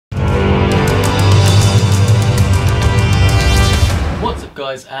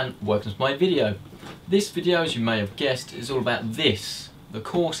guys, and welcome to my video. This video, as you may have guessed, is all about this, the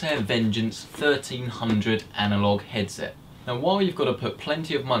Corsair Vengeance 1300 Analogue headset. Now while you've got to put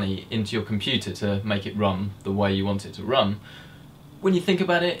plenty of money into your computer to make it run the way you want it to run, when you think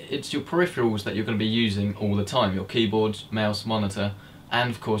about it, it's your peripherals that you're going to be using all the time, your keyboard, mouse, monitor,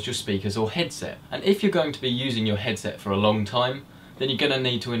 and of course your speakers or headset. And if you're going to be using your headset for a long time, then you're going to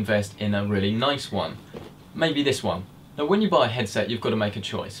need to invest in a really nice one. Maybe this one. Now when you buy a headset, you've got to make a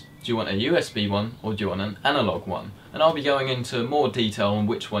choice. Do you want a USB one or do you want an analog one? And I'll be going into more detail on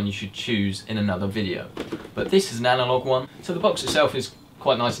which one you should choose in another video. But this is an analog one, so the box itself is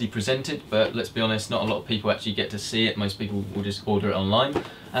quite nicely presented, but let's be honest, not a lot of people actually get to see it. Most people will just order it online.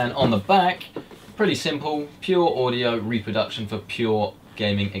 And on the back, pretty simple, pure audio reproduction for pure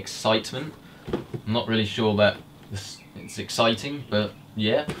gaming excitement. I'm not really sure that it's exciting, but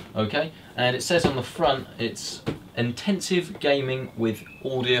yeah, okay. And it says on the front it's intensive gaming with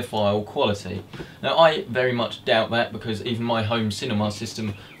audiophile quality. Now I very much doubt that, because even my home cinema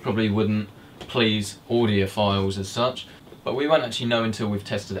system probably wouldn't please audiophiles as such, but we won't actually know until we've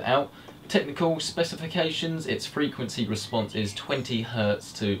tested it out. Technical specifications: its frequency response is 20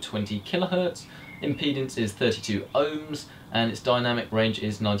 Hz to 20 kHz, impedance is 32 ohms, and its dynamic range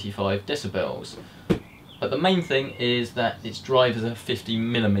is 95 decibels. But the main thing is that its drivers are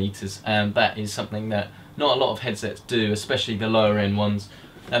 50mm, and that is something that not a lot of headsets do, especially the lower end ones.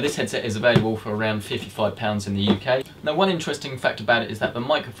 Now this headset is available for around £55 in the UK. Now one interesting fact about it is that the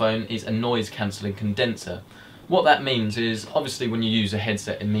microphone is a noise cancelling condenser. What that means is, obviously when you use a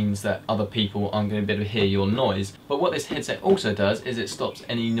headset, it means that other people aren't going to be able to hear your noise, but what this headset also does is it stops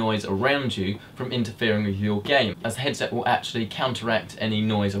any noise around you from interfering with your game, as the headset will actually counteract any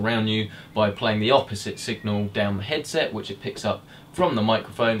noise around you by playing the opposite signal down the headset, which it picks up from the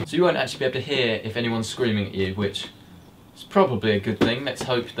microphone, so you won't actually be able to hear if anyone's screaming at you, which is probably a good thing. Let's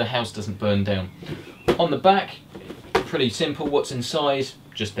hope the house doesn't burn down. On the back, pretty simple. What's inside?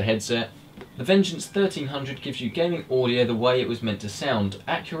 Just the headset. The Vengeance 1300 gives you gaming audio the way it was meant to sound,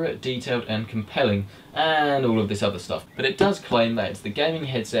 accurate, detailed and compelling, and all of this other stuff. But it does claim that it's the gaming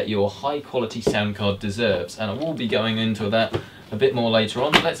headset your high quality sound card deserves, and I will be going into that a bit more later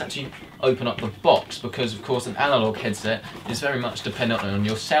on. Let's actually open up the box, because of course an analog headset is very much dependent on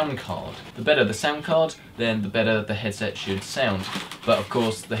your sound card. The better the sound card, then the better the headset should sound. But of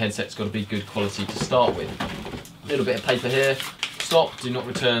course the headset's got to be good quality to start with. A little bit of paper here. Stop, do not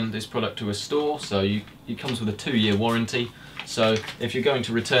return this product to a store. So it comes with a 2-year warranty. So if you're going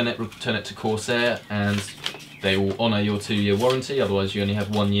to return it to Corsair, and they will honour your 2-year warranty. Otherwise you only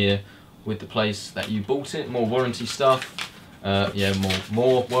have 1 year with the place that you bought it. More warranty stuff.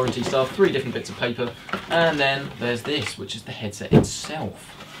 More warranty stuff, 3 different bits of paper, and then there's this, which is the headset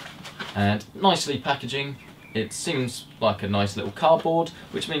itself. And nicely packaging. It seems like a nice little cardboard,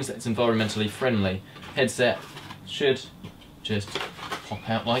 which means that it's environmentally friendly. Headset should just pop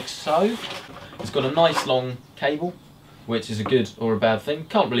out like so. It's got a nice long cable, which is a good or a bad thing.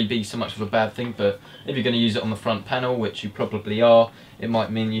 Can't really be so much of a bad thing, but if you're going to use it on the front panel, which you probably are, it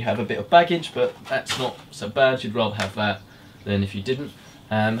might mean you have a bit of baggage, but that's not so bad. You'd rather have that than if you didn't.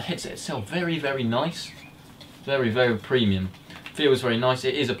 The headset itself, very, very nice. Very, very premium. Feels very nice.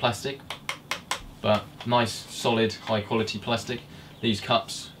 It is a plastic, but nice, solid, high quality plastic. These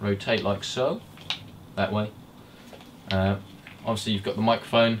cups rotate like so, that way. Obviously you've got the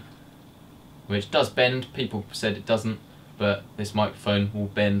microphone, which does bend. People said it doesn't, but this microphone will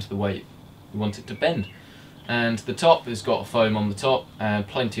bend the way you want it to bend. And the top has got foam on the top and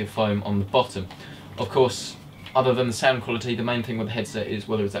plenty of foam on the bottom. Of course, other than the sound quality, the main thing with the headset is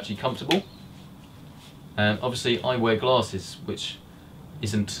whether it's actually comfortable. And obviously I wear glasses, which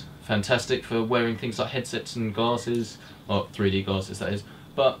isn't fantastic for wearing things like headsets and glasses, or 3D glasses that is,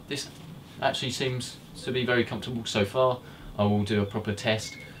 but this actually seems to be very comfortable so far. I will do a proper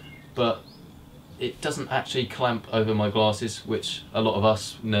test, but it doesn't actually clamp over my glasses, which a lot of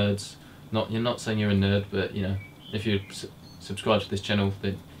us nerds, you're not saying you're a nerd, but you know, if you subscribe to this channel,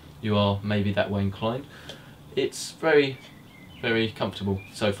 then you are maybe that way inclined. It's very, very comfortable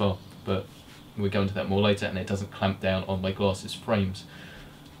so far, but we'll go into that more later, and it doesn't clamp down on my glasses frames.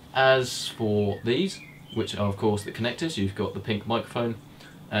 As for these, which are of course the connectors, you've got the pink microphone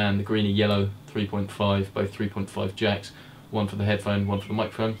and the greeny yellow 3.5, both 3.5 jacks, one for the headphone, one for the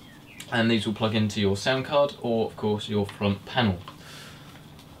microphone, and these will plug into your sound card or of course your front panel.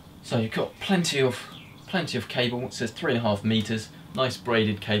 So you've got plenty of cable. It says 3.5 meters, nice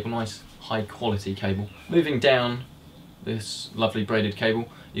braided cable, nice high quality cable. Moving down this lovely braided cable,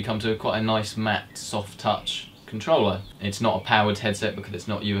 you come to quite a nice matte soft touch controller. It's not a powered headset because it's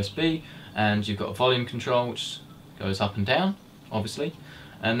not USB, and you've got a volume control which goes up and down, obviously.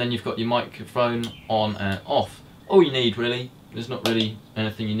 and then you've got your microphone on and off. All you need really, there's not really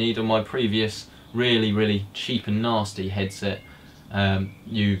anything you need. On my previous really cheap and nasty headset,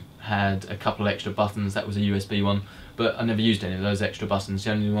 you had a couple of extra buttons. That was a USB one, but I never used any of those extra buttons.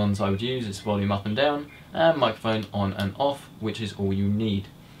 The only ones I would use is volume up and down and microphone on and off, which is all you need.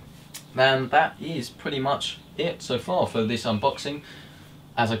 And that is pretty much it so far for this unboxing.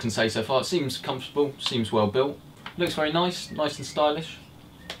 As I can say so far, it seems comfortable, seems well built, looks very nice and stylish.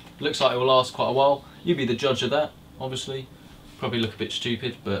 Looks like it will last quite a while. You be the judge of that, obviously. Probably look a bit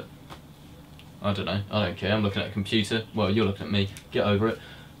stupid, but I don't know, I don't care. I'm looking at a computer, well, you're looking at me, get over it.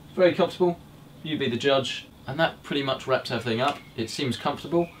 Very comfortable, you be the judge. And that pretty much wraps everything up. It seems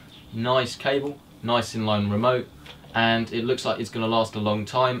comfortable, nice cable, nice inline remote, and it looks like it's going to last a long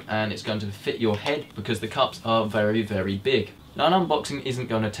time, and it's going to fit your head because the cups are very big. Now, an unboxing isn't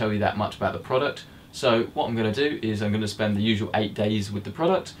going to tell you that much about the product, so what I'm going to do is I'm going to spend the usual 8 days with the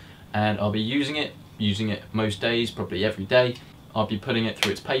product, and I'll be using it most days, probably every day. I'll be putting it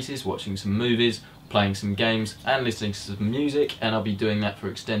through its paces, watching some movies, playing some games and listening to some music, and I'll be doing that for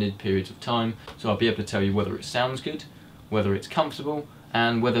extended periods of time, so I'll be able to tell you whether it sounds good, whether it's comfortable,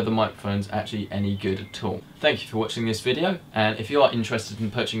 and whether the microphone's actually any good at all. Thank you for watching this video, and if you are interested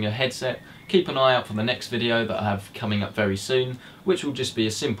in purchasing a headset, keep an eye out for the next video that I have coming up very soon, which will just be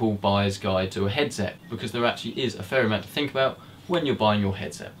a simple buyer's guide to a headset, because there actually is a fair amount to think about when you're buying your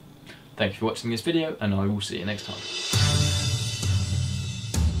headset. Thank you for watching this video, and I will see you next time.